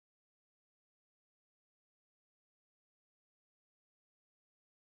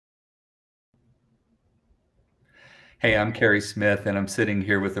Hey, I'm Cary Smith, and I'm sitting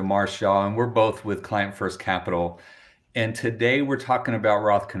here with Amar Shah, and we're both with Client First Capital. And today we're talking about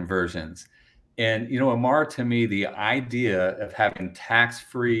Roth conversions. And, Amar, to me, the idea of having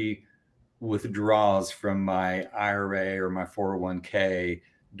tax-free withdrawals from my IRA or my 401k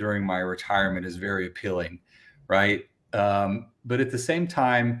during my retirement is very appealing, right? But at the same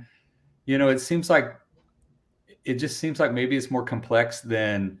time, it seems like it just seems like maybe it's more complex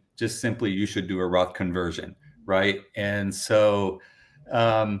than just simply you should do a Roth conversion, right? And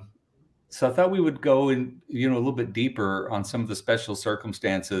um, so I thought we would go in, a little bit deeper on some of the special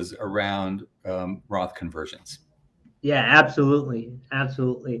circumstances around Roth conversions. Yeah, absolutely.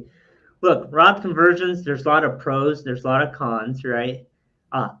 Absolutely. Look, Roth conversions, there's a lot of pros, there's a lot of cons, right?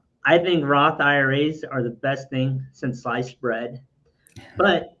 Uh, I think Roth IRAs are the best thing since sliced bread,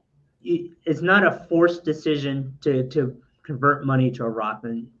 but it's not a forced decision to convert money to a Roth.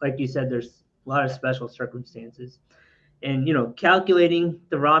 And like you said, there's a lot of special circumstances. And calculating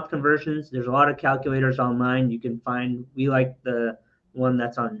the Roth conversions, there's a lot of calculators online you can find. We like the one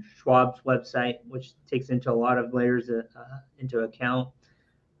that's on Schwab's website, which takes into a lot of layers into account.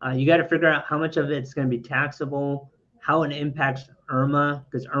 You got to figure out how much of it's going to be taxable, how it impacts IRMA,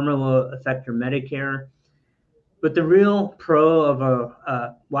 because IRMA will affect your Medicare. But the real pro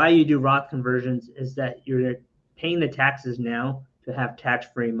of why you do Roth conversions is that you're paying the taxes now to have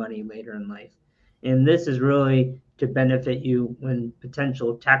tax-free money later in life. And this is really to benefit you when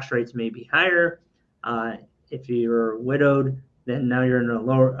potential tax rates may be higher. If you're widowed, then now you're in a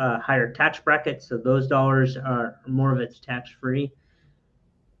lower, higher tax bracket, so those dollars are more of it's tax-free.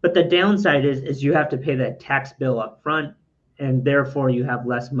 But the downside is you have to pay that tax bill up front, and therefore you have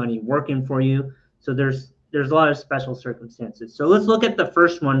less money working for you. So there's a lot of special circumstances. So let's look at the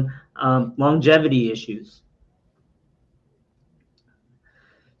first one, longevity issues.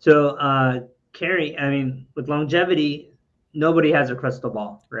 So Cary, I mean, with longevity, nobody has a crystal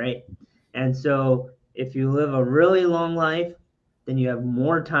ball, right? And so if you live a really long life, then you have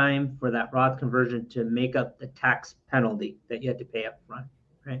more time for that Roth conversion to make up the tax penalty that you had to pay up front,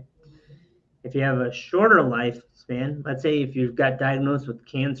 right? If you have a shorter lifespan, let's say if you've got diagnosed with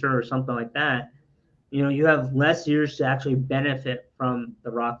cancer or something like that, you have less years to actually benefit from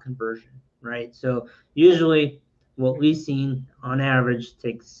the Roth conversion, right? So usually what we've seen on average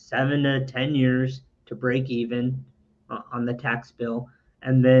takes 7 to 10 years to break even on the tax bill,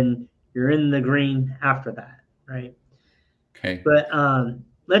 and then you're in the green after that, right? Okay. But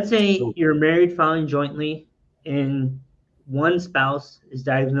let's say So, you're married filing jointly, and one spouse is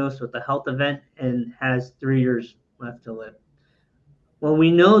diagnosed with a health event and has 3 years left to live. Well,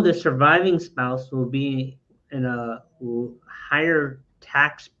 we know the surviving spouse will be in a higher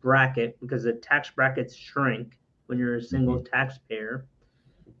tax bracket because the tax brackets shrink when you're a single mhm. taxpayer,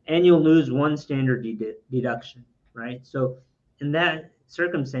 and you'll lose one standard deduction, right? So, in that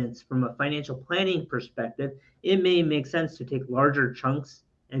circumstance, from a financial planning perspective, it may make sense to take larger chunks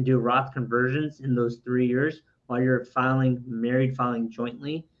and do Roth conversions in those 3 years while you're filing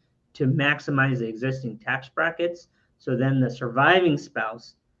jointly to maximize the existing tax brackets. So then the surviving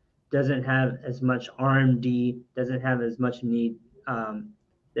spouse doesn't have as much RMD, doesn't have as much need in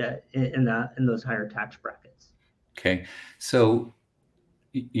those higher tax brackets. Okay. So,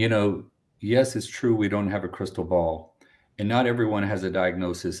 y- you know, yes, it's true we don't have a crystal ball, and not everyone has a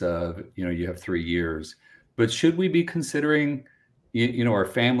diagnosis of, you have 3 years. But should we be considering, our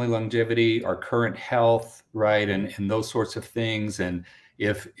family longevity, our current health, right, and those sorts of things? And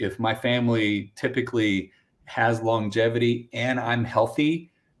if my family typically has longevity and I'm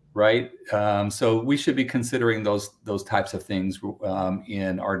healthy, right? So we should be considering those types of things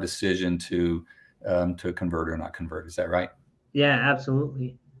in our decision to convert or not convert. Is that right? Yeah,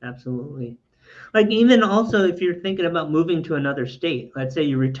 absolutely. Absolutely. Like even also if you're thinking about moving to another state, let's say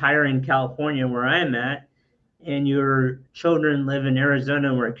you retire in California where I'm at, and your children live in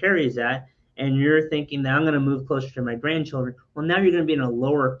Arizona where Cary's at, and you're thinking that I'm going to move closer to my grandchildren. Well, now you're going to be in a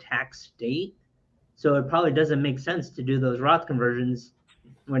lower tax state. So it probably doesn't make sense to do those Roth conversions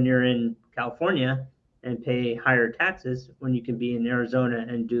when you're in California and pay higher taxes when you can be in Arizona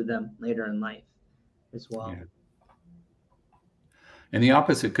and do them later in life as well. Yeah. And the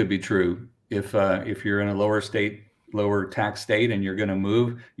opposite could be true. If you're in a lower tax state, and you're going to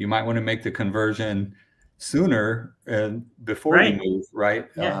move, you might want to make the conversion sooner and before you Right. move, right?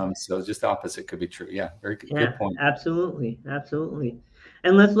 Yeah. So just the opposite could be true. Yeah, very good Yeah, point. absolutely. Absolutely.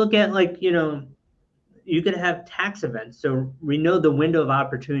 And let's look at like, you could have tax events. So we know the window of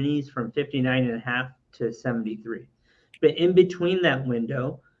opportunities from 59 and a half to 73. But in between that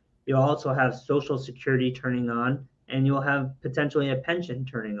window, you'll also have Social Security turning on, and you'll have potentially a pension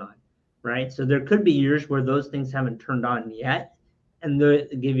turning on. right? So there could be years where those things haven't turned on yet, and they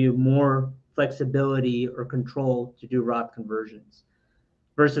give you more flexibility or control to do Roth conversions.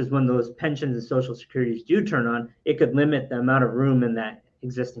 Versus when those pensions and social securities do turn on, it could limit the amount of room in that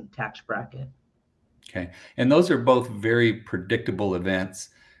existing tax bracket. Okay. And those are both very predictable events,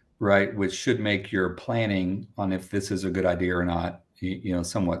 right? Which should make your planning on if this is a good idea or not,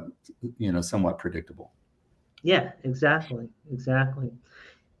 somewhat predictable. Yeah, exactly.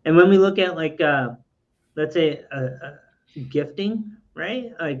 And when we look at like, let's say gifting,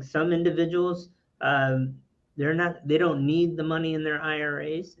 right? Like some individuals, they don't need the money in their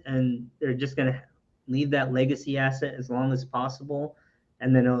IRAs, and they're just going to leave that legacy asset as long as possible,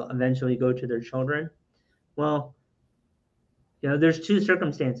 and then it'll eventually go to their children. Well, there's two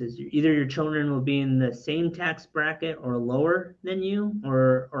circumstances. Either your children will be in the same tax bracket or lower than you,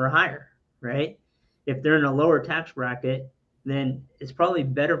 or higher, right? If they're in a lower tax bracket, then it's probably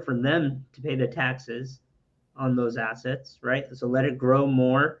better for them to pay the taxes on those assets, right? So let it grow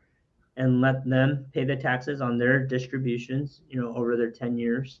more and let them pay the taxes on their distributions, over their 10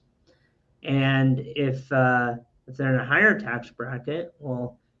 years. And if they're in a higher tax bracket,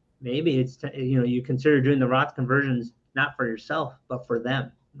 well, maybe it's you consider doing the Roth conversions not for yourself but for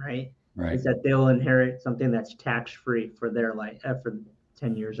them, right? Right. Is that they'll inherit something that's tax free for their life, for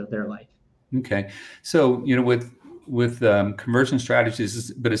 10 years of their life. Okay. So, with conversion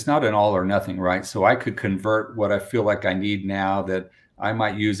strategies, but it's not an all or nothing, right? So I could convert what I feel like I need now that I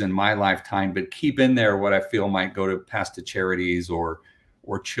might use in my lifetime, but keep in there what I feel might pass to charities or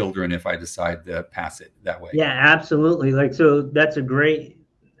children if I decide to pass it that way. Yeah, absolutely. So that's a great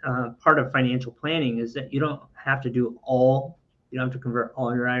part of financial planning, is that you don't have to convert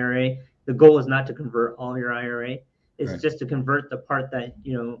all your IRA. The goal is not to convert all your IRA. It's Right. just to convert the part that,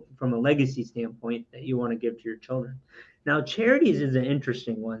 from a legacy standpoint, that you want to give to your children. Now, charities is an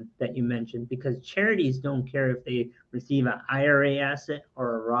interesting one that you mentioned, because charities don't care if they receive an IRA asset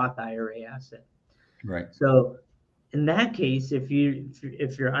or a Roth IRA asset. Right. So in that case, if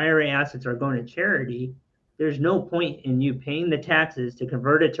your IRA assets are going to charity, there's no point in you paying the taxes to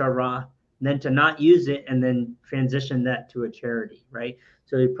convert it to a Roth, then to not use it and then transition that to a charity, right?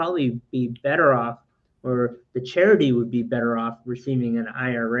 So you'd probably be better off, or the charity would be better off receiving an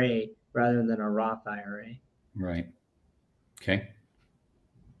IRA rather than a Roth IRA. Right. Okay.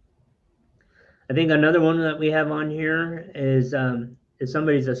 I think another one that we have on here is if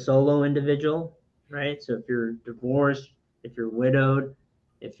somebody's a solo individual, right? So if you're divorced, if you're widowed,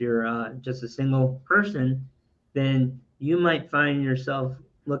 if you're just a single person, then you might find yourself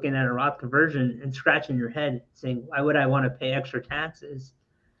looking at a Roth conversion and scratching your head saying, why would I want to pay extra taxes,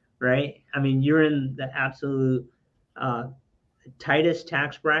 right? I mean, you're in the absolute tightest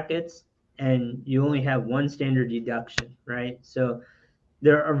tax brackets, and you only have one standard deduction, right? So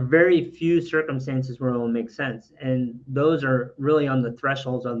there are very few circumstances where it will make sense. And those are really on the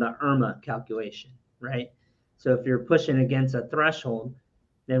thresholds of the IRMA calculation, right? So if you're pushing against a threshold,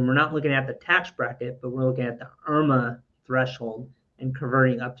 then we're not looking at the tax bracket, but we're looking at the IRMA threshold and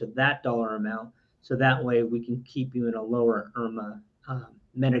converting up to that dollar amount. So that way we can keep you in a lower IRMA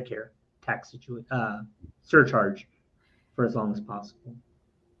Medicare tax surcharge for as long as possible.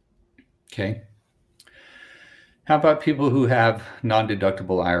 Okay. How about people who have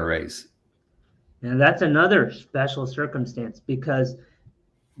non-deductible IRAs? Now that's another special circumstance, because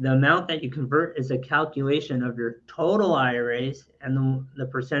the amount that you convert is a calculation of your total IRAs and the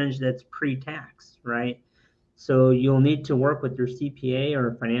percentage that's pre-tax, right? So you'll need to work with your CPA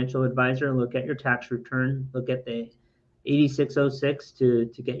or financial advisor, look at your tax return, look at the 8606 to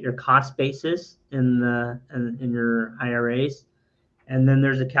get your cost basis in your IRAs. And then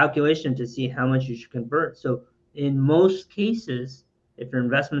there's a calculation to see how much you should convert. So in most cases, if your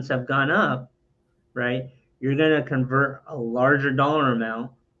investments have gone up, right, you're going to convert a larger dollar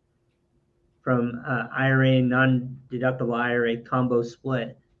amount from IRA, non-deductible IRA combo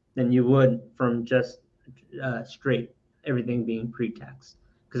split than you would from just straight everything being pre-tax,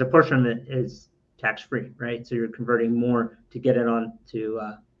 because a portion of it is tax-free, right? So you're converting more to get it on to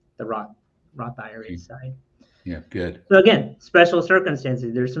the Roth IRA side. Yeah, good. So again, special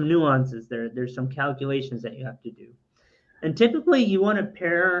circumstances. There's some nuances there. There's some calculations that you have to do. And typically you want to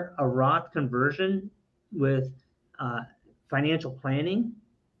pair a Roth conversion with financial planning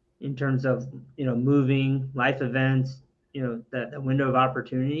in terms of, moving, life events, the window of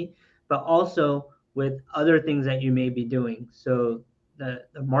opportunity, but also with other things that you may be doing. So the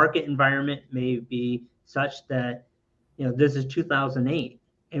market environment may be such that, this is 2008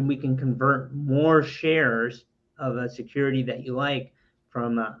 and we can convert more shares of a security that you like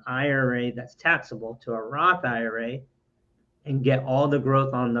from an IRA that's taxable to a Roth IRA, and get all the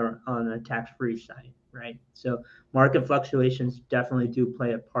growth on the tax-free side, right? So market fluctuations definitely do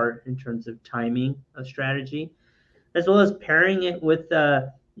play a part in terms of timing of strategy, as well as pairing it with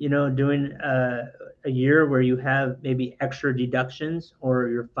doing a year where you have maybe extra deductions, or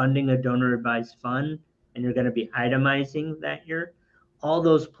you're funding a donor advised fund and you're going to be itemizing that year. All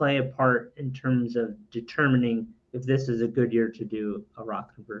those play a part in terms of determining if this is a good year to do a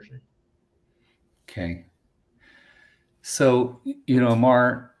Roth conversion. Okay. So,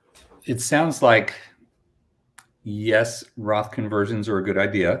 Amar, it sounds like, yes, Roth conversions are a good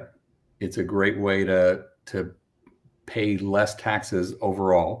idea. It's a great way to pay less taxes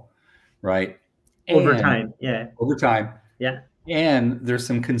overall, right? Over And time, yeah. over time. Yeah. And there's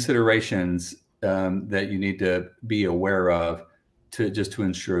some considerations that you need to be aware of to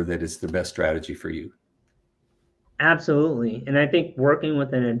ensure that it's the best strategy for you. Absolutely. And I think working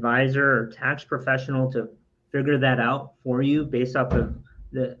with an advisor or tax professional to figure that out for you based off of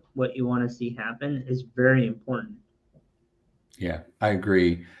what you want to see happen is very important. Yeah, I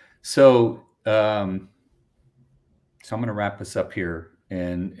agree. So, I'm going to wrap this up here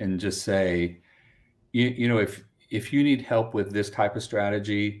and just say, if you need help with this type of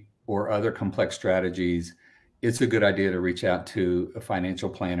strategy or other complex strategies, it's a good idea to reach out to a financial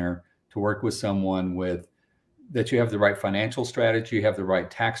planner, to work with someone that you have the right financial strategy, you have the right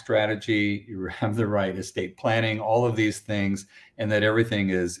tax strategy, you have the right estate planning, all of these things, and that everything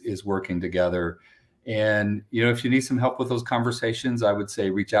is working together. And if you need some help with those conversations, I would say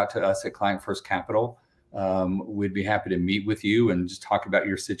reach out to us at Client First Capital. We'd be happy to meet with you and just talk about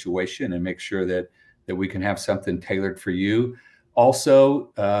your situation and make sure that we can have something tailored for you.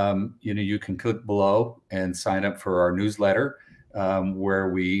 Also, you can click below and sign up for our newsletter, where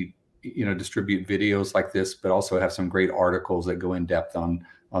we distribute videos like this, but also have some great articles that go in depth on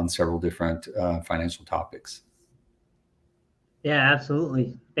several different financial topics. Yeah,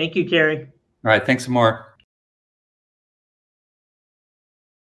 absolutely. Thank you, Cary. All right. Thanks, Amar.